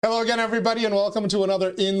Hello again, everybody, and welcome to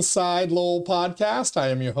another Inside Lowell podcast. I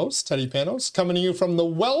am your host, Teddy Panos, coming to you from the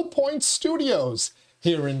WellPoint Studios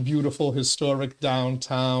here in beautiful, historic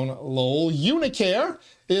downtown Lowell. Unicare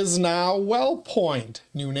is now WellPoint.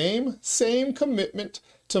 New name, same commitment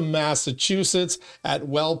to Massachusetts. At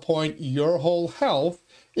WellPoint, your whole health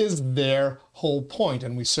is their whole point.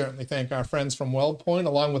 And we certainly thank our friends from WellPoint,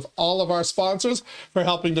 along with all of our sponsors, for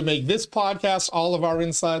helping to make this podcast, all of our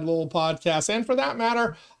Inside Lowell podcasts, and for that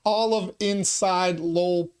matter, all of Inside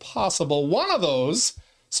Lowell possible. One of those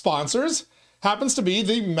sponsors happens to be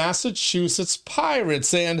the Massachusetts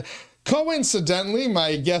Pirates. And coincidentally,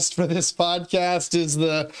 my guest for this podcast is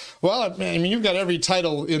you've got every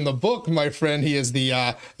title in the book, my friend. He is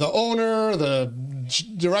the owner, the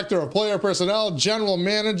director of player personnel, general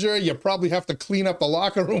manager. You probably have to clean up the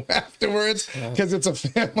locker room afterwards because it's a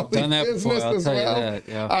family business as well.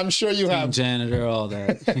 Yeah. I'm sure you have. Janitor, all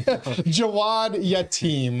that. Jawad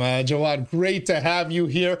Yatim. Jawad, great to have you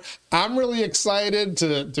here. I'm really excited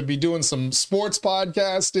to be doing some sports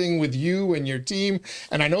podcasting with you and your team.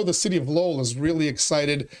 And I know the city of Lowell is really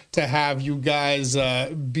excited to have you guys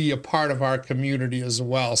be a part of our community as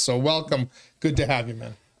well. So welcome. Good to have you,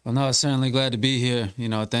 man. Well, no, certainly glad to be here.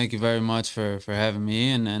 Thank you very much for having me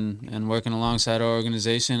and working alongside our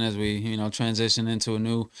organization as we, transition into a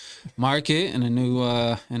new market and a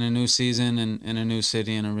new season and in a new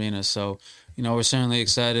city and arena. So, we're certainly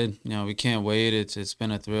excited. We can't wait. It's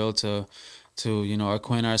been a thrill to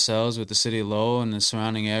acquaint ourselves with the city of Lowell and the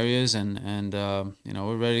surrounding areas, and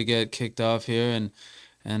we're ready to get kicked off here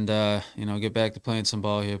and get back to playing some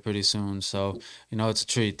ball here pretty soon. So, it's a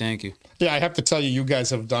treat. Thank you. Yeah, I have to tell you, you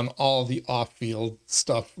guys have done all the off-field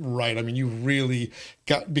stuff right. I mean, you really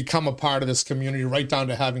become a part of this community, right down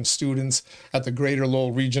to having students at the Greater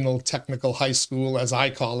Lowell Regional Technical High School, as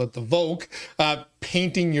I call it, the VOC,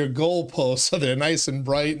 painting your goalposts so they're nice and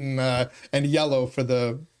bright and yellow for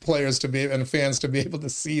the players to be and fans to be able to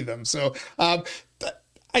see them. So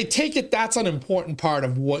I take it that's an important part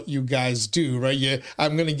of what you guys do, right?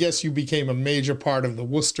 I'm going to guess you became a major part of the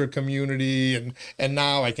Worcester community, and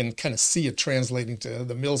now I can kind of see it translating to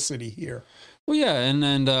the Mill City here. Well, yeah, and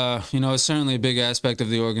it's certainly a big aspect of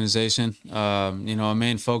the organization. A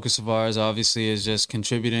main focus of ours, obviously, is just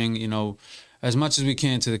contributing, as much as we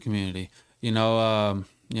can to the community. We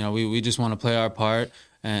just want to play our part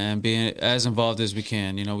and be as involved as we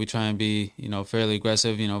can. We try and be, fairly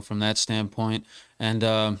aggressive, from that standpoint. And,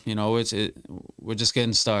 we're just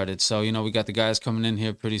getting started. So, we got the guys coming in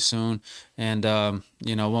here pretty soon. And,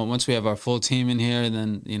 once we have our full team in here,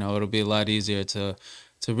 then, it'll be a lot easier to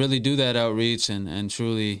really do that outreach and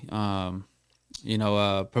truly,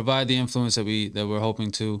 provide the influence that we're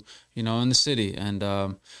hoping to, in the city. And,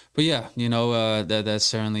 but yeah, that's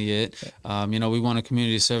certainly it. We won a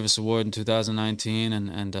community service award in 2019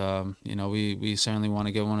 and we certainly want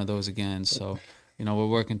to get one of those again. So, we're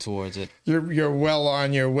working towards it. You're well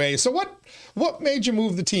on your way. So what made you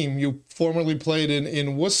move the team? You formerly played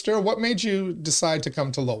in Worcester. What made you decide to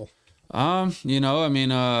come to Lowell? Our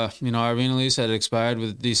arena lease had expired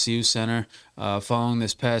with DCU Center following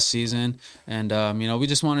this past season, and we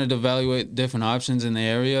just wanted to evaluate different options in the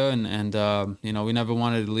area, and we never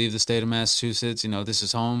wanted to leave the state of Massachusetts. This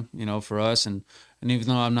is home, for us, and even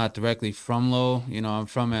though I'm not directly from Lowell, I'm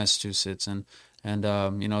from Massachusetts, and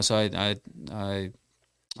so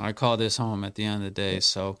I call this home at the end of the day.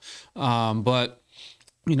 So, but.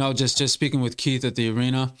 Just speaking with Keith at the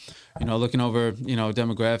arena, looking over,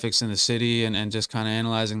 demographics in the city and just kind of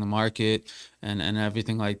analyzing the market and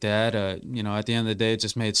everything like that. At the end of the day, it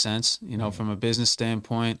just made sense, from a business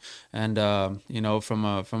standpoint and, from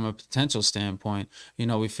a potential standpoint.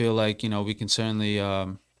 We feel like, we can certainly,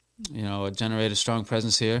 generate a strong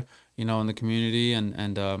presence here, in the community. And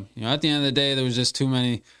at the end of the day, there was just too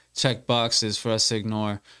many check boxes for us to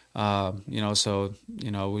ignore. So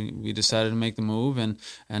we decided to make the move, and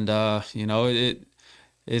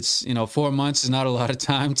it's 4 months is not a lot of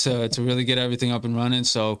time to really get everything up and running.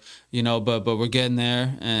 So but we're getting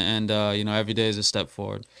there, and every day is a step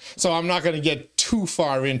forward. So I'm not going to get too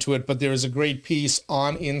far into it, but there is a great piece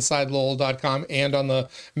on InsideLowell.com and on the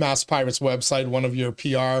Mass Pirates website. One of your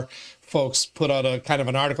PR folks put out a kind of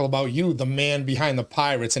an article about you, the man behind the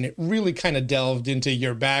Pirates, and it really kind of delved into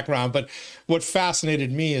your background. But what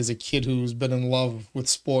fascinated me as a kid who's been in love with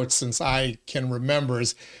sports since I can remember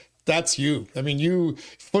is that's you. I mean, you,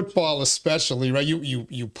 football especially, right?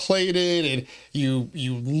 You played it and you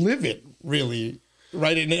live it really,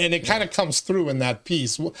 right? And it kind of comes through in that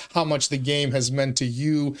piece, how much the game has meant to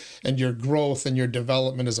you and your growth and your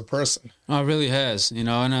development as a person. Oh, it really has, and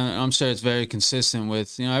I'm sure it's very consistent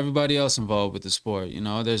with, everybody else involved with the sport.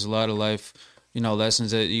 There's a lot of life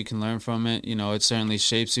lessons that you can learn from it. It certainly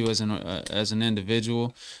shapes you as an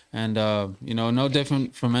individual, and no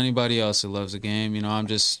different from anybody else that loves the game. I'm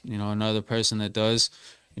just another person that does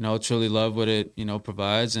truly love what it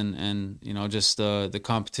provides, and just the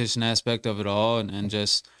competition aspect of it all, and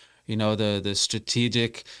just the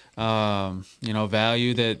strategic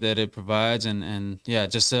value that it provides, and yeah,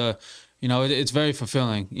 just it's very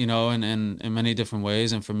fulfilling, in many different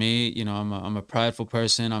ways. And for me, I'm a prideful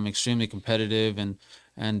person. I'm extremely competitive, and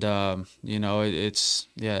it's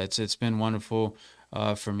been wonderful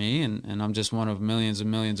for me, and I'm just one of millions and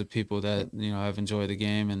millions of people that have enjoyed the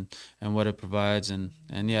game and what it provides, and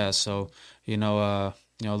yeah, so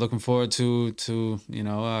looking forward to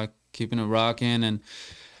keeping it rocking,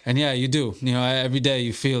 and yeah, you do. Every day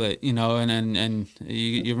you feel it. And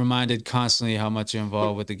you're reminded constantly how much you're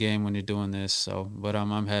involved with the game when you're doing this. So, but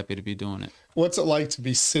I'm happy to be doing it. What's it like to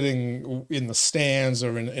be sitting in the stands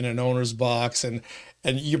or in an owner's box, and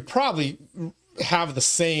you probably have the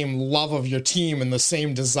same love of your team and the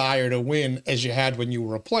same desire to win as you had when you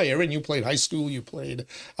were a player, and you played high school, you played,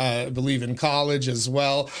 I believe, in college as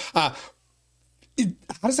well. How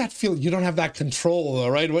does that feel? You don't have that control, though,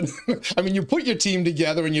 right? I mean, you put your team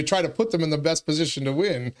together and you try to put them in the best position to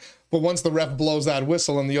win. But once the ref blows that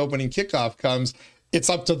whistle and the opening kickoff comes, it's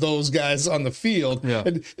up to those guys on the field. Yeah.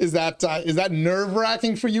 Is that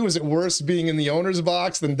nerve-wracking for you? Is it worse being in the owner's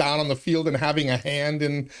box than down on the field and having a hand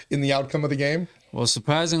in the outcome of the game? Well,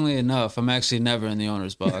 surprisingly enough, I'm actually never in the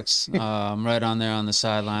owner's box. I'm right on there on the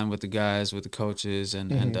sideline with the guys, with the coaches,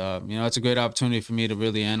 and it's a great opportunity for me to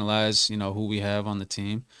really analyze, who we have on the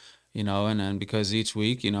team, and because each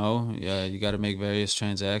week, you got to make various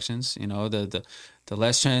transactions. The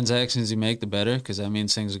less transactions you make, the better, because that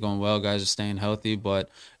means things are going well, guys are staying healthy. But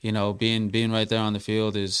being right there on the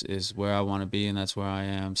field is where I want to be, and that's where I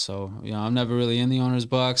am. So I'm never really in the owner's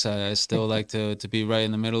box. I still like to be right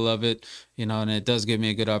in the middle of it, and it does give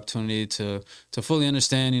me a good opportunity to fully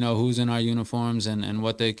understand who's in our uniforms and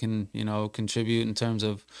what they can contribute in terms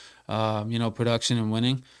of production and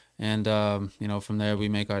winning. And from there we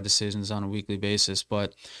make our decisions on a weekly basis.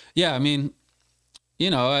 But yeah, I mean,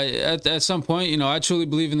 at some point, I truly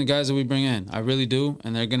believe in the guys that we bring in. I really do.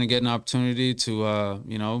 And they're going to get an opportunity to,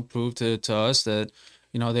 prove to us that,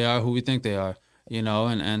 they are who we think they are,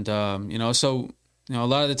 so, a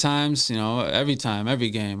lot of the times, every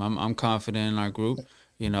game, I'm confident in our group,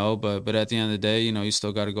 but at the end of the day, you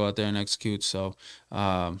still got to go out there and execute. So,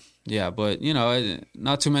 yeah, but,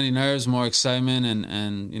 not too many nerves, more excitement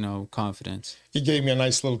and confidence. He gave me a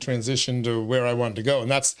nice little transition to where I wanted to go. And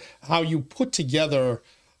that's how you put together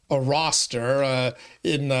a roster. I know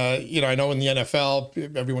in the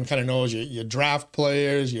NFL, everyone kind of knows you draft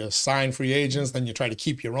players, you sign free agents, then you try to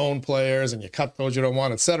keep your own players and you cut those you don't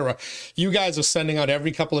want, etc. You guys are sending out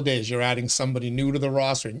every couple of days. You're adding somebody new to the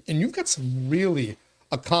roster. And you've got some really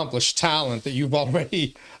accomplished talent that you've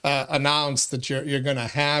already announced that you're going to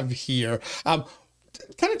have here.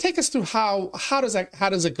 Kind of take us through how does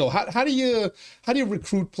it go? How do you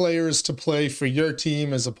recruit players to play for your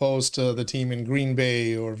team as opposed to the team in Green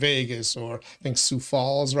Bay or Vegas, or I think Sioux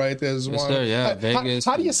Falls, right? There's yes, one. Sir, yeah, Vegas.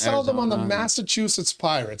 How do you sell Arizona, them on the Massachusetts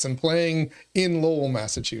Pirates and playing in Lowell,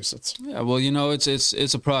 Massachusetts? Yeah, well,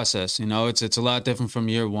 it's a process. It's a lot different from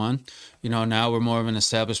year one. Now we're more of an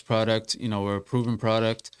established product. We're a proven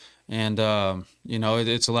product, and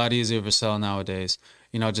it's a lot easier for sell nowadays.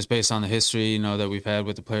 Just based on the history, that we've had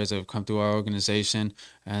with the players that have come through our organization,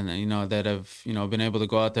 and, that have, been able to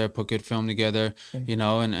go out there, put good film together,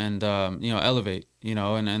 and elevate,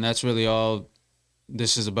 and that's really all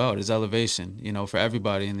this is about, is elevation, for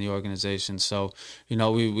everybody in the organization. So,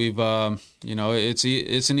 we've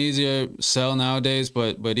it's an easier sell nowadays,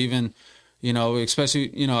 but even,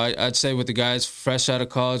 especially, I'd say with the guys fresh out of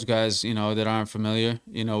college, guys, that aren't familiar,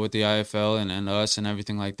 with the IFL and us and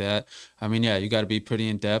everything like that. I mean, yeah, you got to be pretty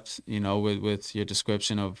in depth, with your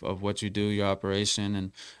description of what you do, your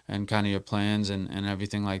operation and kind of your plans and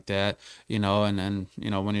everything like that, and then,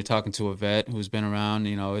 when you're talking to a vet who's been around,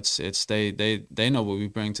 it's they know what we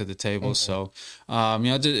bring to the table. So,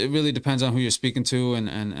 it really depends on who you're speaking to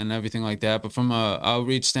and everything like that. But from a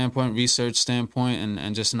outreach standpoint, research standpoint,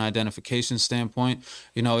 and just an identification standpoint,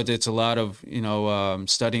 it's a lot of,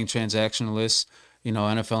 studying transactional lists,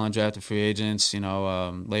 NFL undrafted free agents,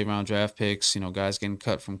 late round draft picks, guys getting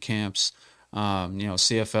cut from camps,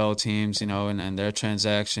 CFL teams, and their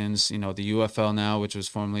transactions, the UFL now, which was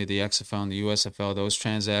formerly the XFL and the USFL, those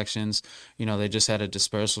transactions, they just had a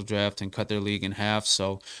dispersal draft and cut their league in half.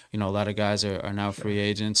 So, a lot of guys are now free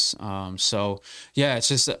agents. So, yeah, it's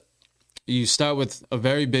just you start with a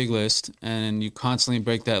very big list, and you constantly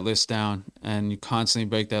break that list down, and you constantly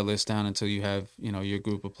break that list down until you have, your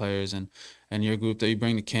group of players and your group that you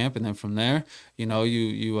bring to camp. And then from there, you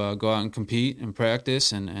go out and compete and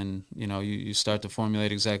practice, and you start to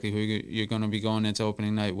formulate exactly who you're going to be going into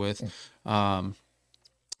opening night with.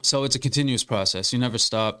 So it's a continuous process. You never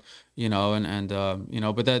stop,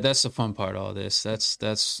 but that's the fun part of all this.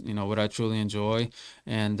 That's what I truly enjoy.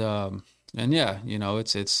 And yeah,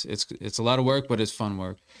 it's a lot of work, but it's fun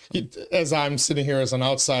work. As I'm sitting here as an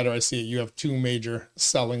outsider, I see you have two major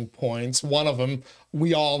selling points. One of them,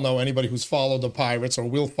 we all know, anybody who's followed the Pirates or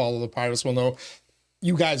will follow the Pirates will know,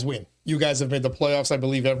 you guys win. You guys have made the playoffs, I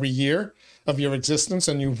believe, every year of your existence,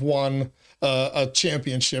 and you've won a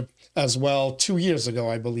championship as well 2 years ago,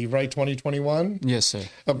 I believe, right? 2021? Yes, sir.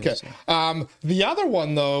 Okay. Yes, sir. The other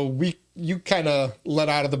one, though, you kind of let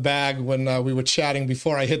out of the bag when we were chatting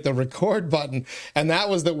before I hit the record button, and that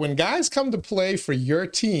was that when guys come to play for your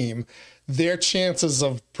team, their chances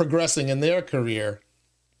of progressing in their career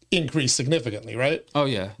increase significantly, right? Oh,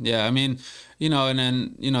 yeah. Yeah. I mean, and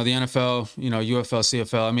then, the NFL, UFL,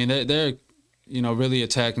 CFL, I mean, they're really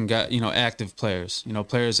attacking, active players,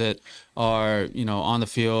 players that are, on the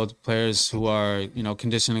field, players who are,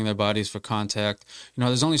 conditioning their bodies for contact.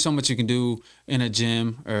 There's only so much you can do in a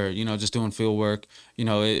gym or, just doing field work.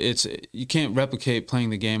 You can't replicate playing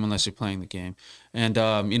the game unless you're playing the game. And,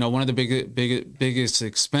 one of the biggest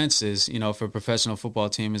expenses, for a professional football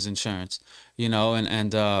team is insurance,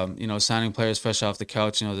 and signing players fresh off the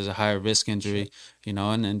couch, there's a higher risk injury,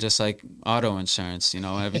 and just like auto insurance,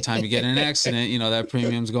 every time you get in an accident, that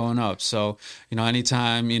premium's going up. So,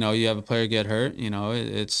 anytime, you have a player get hurt,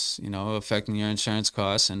 it's, affecting your insurance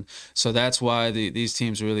costs. And so that's why these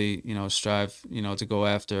teams really, strive, to go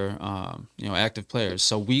after, active players.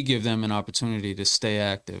 So we give them an opportunity to stay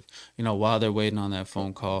active, while they're waiting on that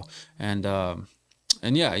phone call. And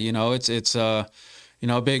yeah, it's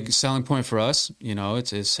a big selling point for us.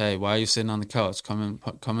 It's hey, why are you sitting on the couch? Come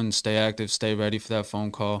and stay active, stay ready for that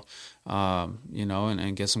phone call,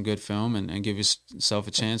 and get some good film and give yourself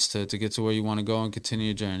a chance to get to where you want to go and continue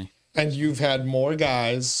your journey. And you've had more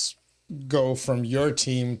guys go from your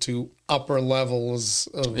team to upper levels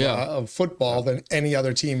of football than any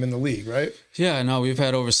other team in the league, right? Yeah, no, we've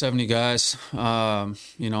had over 70 guys,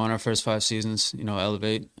 in our first 5 seasons,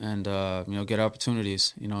 elevate and, get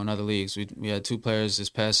opportunities, in other leagues. We had 2 players this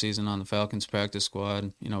past season on the Falcons practice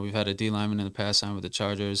squad. We've had a D lineman in the past time with the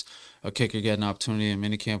Chargers, a kicker get an opportunity in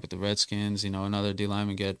minicamp with the Redskins, another D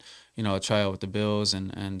lineman get, a tryout with the Bills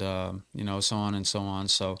and so on and so on.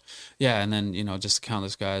 So, yeah, and then, just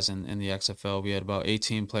countless guys in the XFL. We had about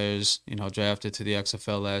 18 players, drafted to the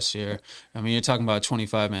XFL last year. I mean, you're talking about a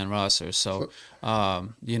 25-man roster. So,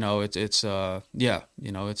 it's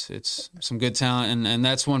some good talent. And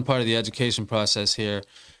that's one part of the education process here,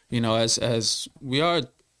 as we are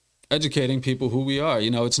educating people who we are.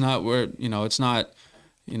 It's not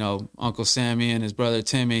Uncle Sammy and his brother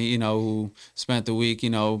Timmy, who spent the week,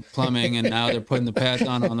 plumbing, and now they're putting the pads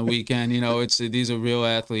on the weekend. These are real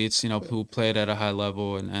athletes, who played at a high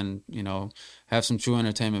level and have some true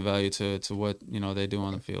entertainment value to what, they do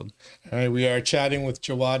on the field. All right, we are chatting with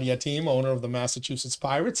Jawad Yatim, owner of the Massachusetts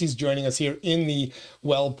Pirates. He's joining us here in the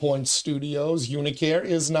WellPoint studios. Unicare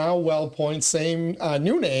is now WellPoint, same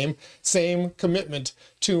new name, same commitment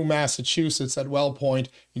to Massachusetts. At WellPoint,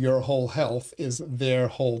 your whole health is their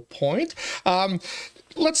whole point.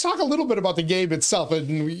 Let's talk a little bit about the game itself.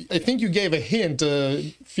 And I think you gave a hint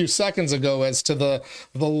a few seconds ago as to the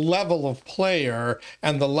level of player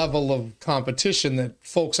and the level of competition that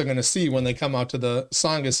folks are going to see when they come out to the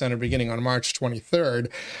Tsongas Center beginning on March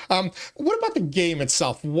 23rd. What about the game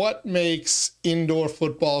itself? What makes indoor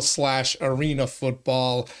football / arena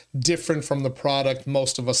football different from the product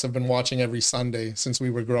most of us have been watching every Sunday since we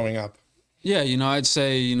were growing up? Yeah, I'd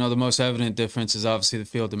say, the most evident difference is obviously the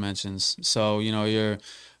field dimensions. So, you're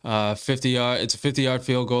 50-yard, it's a 50-yard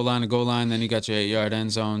field, goal line to goal line. Then you got your 8-yard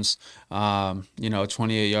end zones,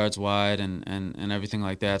 28 yards wide and everything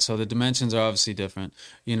like that. So the dimensions are obviously different,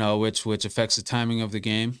 which affects the timing of the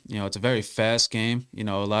game. It's a very fast game, a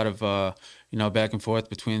lot of, back and forth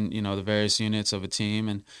between, the various units of a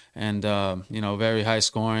team and very high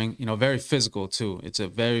scoring, very physical too. It's a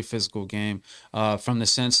very physical game from the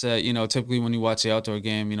sense that, typically when you watch the outdoor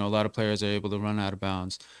game, a lot of players are able to run out of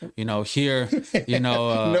bounds. Here,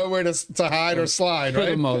 nowhere to hide or slide, right?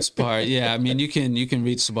 For the most part, yeah. I mean, you can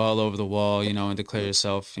reach the ball over the wall, and declare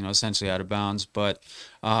yourself, essentially out of bounds. But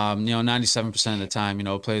you know, 97% of the time, you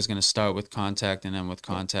know, a play is going to start with contact and end with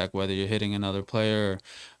contact, whether you're hitting another player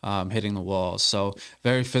or hitting the walls. So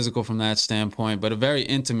very physical from that standpoint, but a very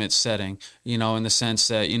intimate setting, you know, in the sense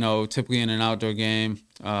that, you know, typically in an outdoor game,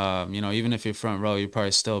 you know, even if you're front row, you're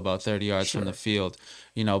probably still about 30 yards from the field,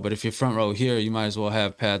 you know, but if you're front row here, you might as well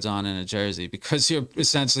have pads on and a jersey because you're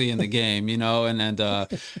essentially in the game, you know, and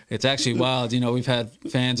it's actually wild. You know, we've had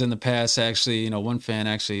fans in the past actually, you know, one fan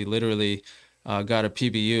actually literally got a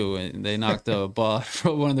PBU and they knocked the ball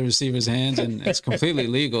from one of the receiver's hands, and it's completely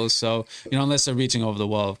legal. So, you know, unless they're reaching over the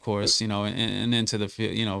wall, of course, you know, and into the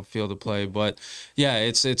field, you know, field of play. But yeah,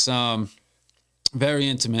 it's very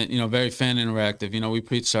intimate, you know, very fan interactive. You know, we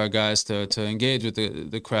preach to our guys to engage with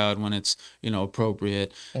the crowd when it's, you know,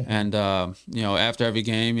 appropriate. And, you know, after every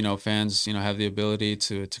game, you know, fans, you know, have the ability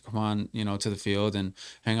to come on, you know, to the field and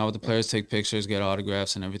hang out with the players, take pictures, get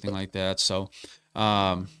autographs and everything like that. So,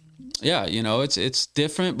 yeah, you know, it's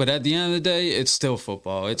different, but at the end of the day, it's still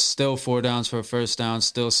football. It's still 4 downs for a first down,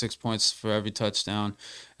 still 6 points for every touchdown.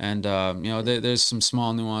 And, you know, there's some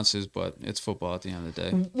small nuances, but it's football at the end of the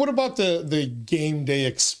day. What about the game day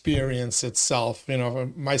experience itself? You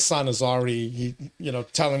know, my son is already, you know,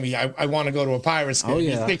 telling me I want to go to a Pirates game.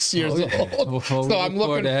 He's 6 years old. Well, so I'm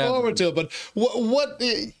looking forward to it. But what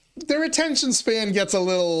their attention span gets a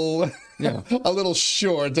little a little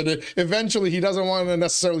short, and eventually he doesn't want to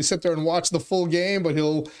necessarily sit there and watch the full game, but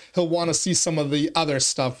he'll want to see some of the other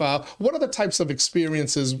stuff. What other types of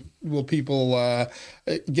experiences will people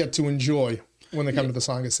get to enjoy when they come to the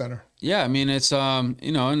Tsongas Center? Yeah, I mean, it's,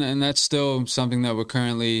 you know, and that's still something that we're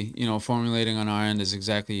currently, you know, formulating on our end is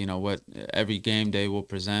exactly, you know, what every game day will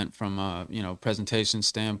present from a, you know, presentation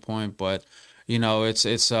standpoint. But, you know, it's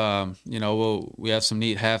you know, we have some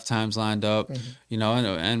neat halftimes lined up, you know,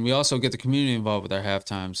 and we also get the community involved with our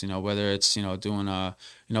halftimes, you know, whether it's, you know, doing,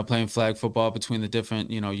 you know, playing flag football between the different,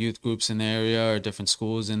 you know, youth groups in the area or different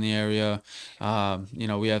schools in the area. You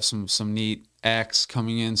know, we have some neat acts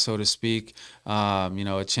coming in, so to speak, you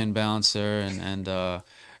know, a chin balancer and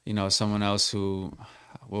you know, someone else who,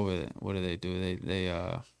 what do they do? They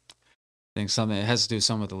I think something it has to do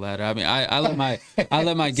something with the ladder. I mean, I let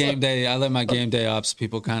my game day ops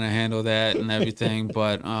people kind of handle that and everything.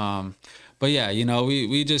 But yeah, you know,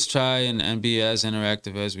 we just try and be as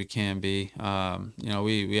interactive as we can be. You know,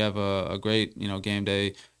 we have a great, you know, game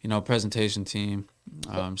day, you know, presentation team.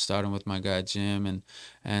 Starting with my guy Jim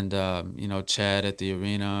and you know, Chad at the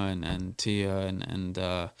arena and Tia and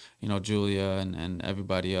you know, Julia and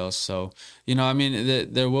everybody else. So, you know, I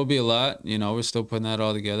mean, there will be a lot. You know, we're still putting that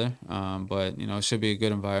all together, but you know, it should be a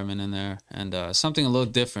good environment in there and something a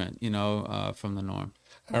little different, you know, from the norm.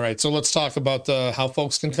 All right, so let's talk about how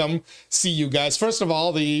folks can come see you guys. First of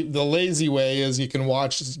all, the lazy way is you can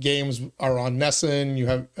watch games are on Nesson. You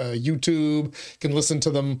have YouTube. You can listen to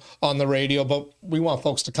them on the radio, but we want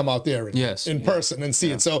folks to come out there in person and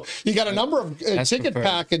see it. So you got a number of ticket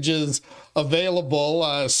packages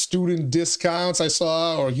available, student discounts I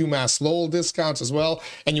saw, or UMass Lowell discounts as well.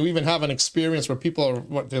 And you even have an experience where people are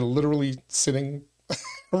they're literally sitting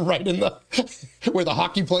right in the where the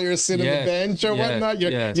hockey players sit in the bench or whatnot.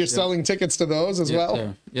 You're selling tickets to those as well.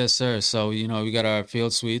 Sir. Yes, sir. So, you know, we got our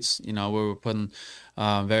field suites, you know, where we're putting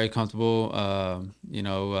very comfortable, you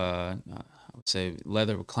know, I would say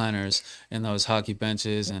leather recliners in those hockey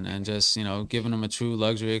benches and just, you know, giving them a true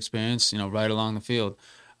luxury experience, you know, right along the field.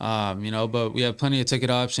 You know, but we have plenty of ticket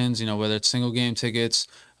options, you know, whether it's single game tickets,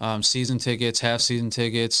 season tickets, half season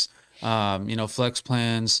tickets, you know, flex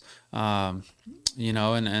plans, you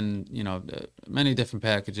know, and you know, many different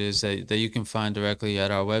packages that you can find directly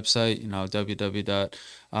at our website, you know,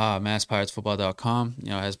 www.masspiratefootball.com. You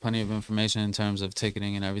know, it has plenty of information in terms of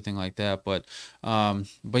ticketing and everything like that. But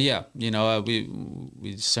yeah, you know,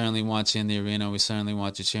 we certainly want you in the arena. We certainly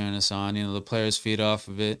want you cheering us on. You know, the players feed off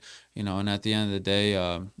of it. You know, and at the end of the day,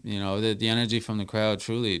 you know, the energy from the crowd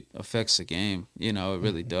truly affects the game. You know, it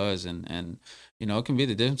really does, and you know, it can be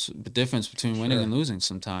the difference between winning and losing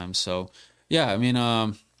sometimes. So. Yeah, I mean,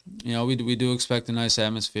 you know, we do expect a nice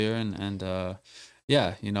atmosphere, and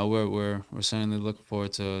yeah, you know, we're certainly looking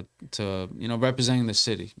forward to you know, representing the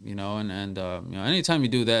city, you know, and you know, anytime you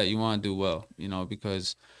do that, you want to do well, you know,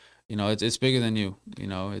 because you know, it's bigger than you, you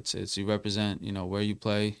know, it's you represent, you know, where you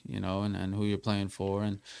play, you know, and who you're playing for,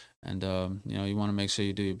 and you know, you want to make sure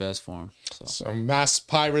you do your best for them. So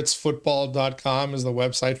masspiratesfootball.com is the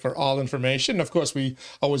website for all information. Of course, we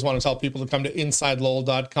always want to tell people to come to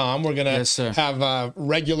InsideLowell.com. We're going to have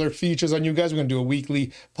regular features on you guys. We're going to do a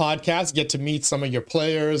weekly podcast, get to meet some of your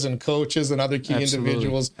players and coaches and other key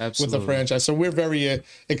individuals with the franchise. So we're very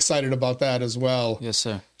excited about that as well. Yes,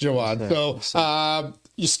 sir. Jawad. Yes, So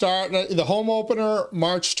you start the home opener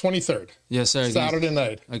March 23rd. Yes, sir. Saturday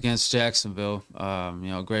night Against Jacksonville.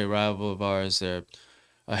 Great rival of ours. They're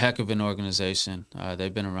a heck of an organization.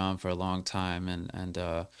 They've been around for a long time, and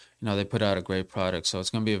they put out a great product. So it's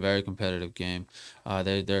going to be a very competitive game.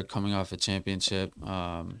 They're coming off a championship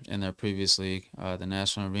in their previous league, the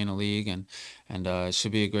National Arena League, and it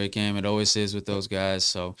should be a great game. It always is with those guys.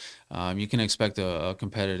 So you can expect a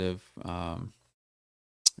competitive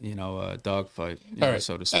dogfight,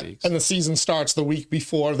 so to speak. And the season starts the week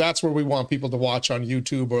before. That's where we want people to watch on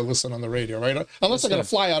YouTube or listen on the radio, right? Unless they're going to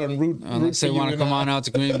fly out and root. Unless they want to come on out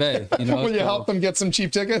to Green Bay. Will you help them get some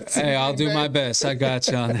cheap tickets? Hey, I'll do my best. I got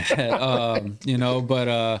you on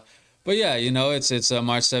that. But yeah, it's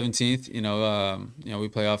March 17th. We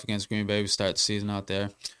play off against Green Bay. We start the season out there.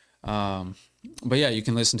 But yeah, you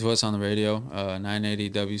can listen to us on the radio, 980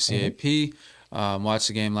 WCAP. Watch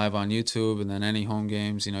the game live on YouTube, and then any home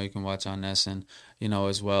games, you can watch on NESN,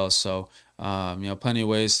 as well. So, plenty of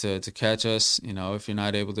ways to catch us, if you're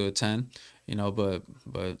not able to attend, but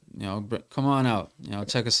come on out,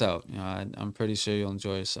 check us out. I'm pretty sure you'll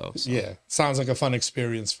enjoy yourself. So. Yeah, sounds like a fun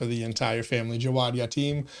experience for the entire family. Jawad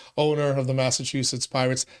Yatim, owner of the Massachusetts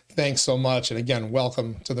Pirates, thanks so much. And again,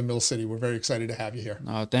 welcome to the Mill City. We're very excited to have you here.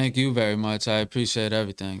 Thank you very much. I appreciate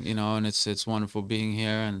everything, and it's wonderful being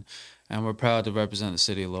here, and we're proud to represent the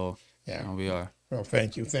city of Lowell. Yeah, we are. Well,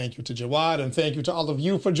 thank you. Thank you to Jawad, and thank you to all of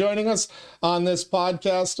you for joining us on this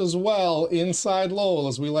podcast as well. Inside Lowell,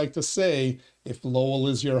 as we like to say, if Lowell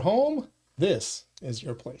is your home, this is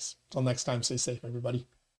your place. Till next time, stay safe, everybody.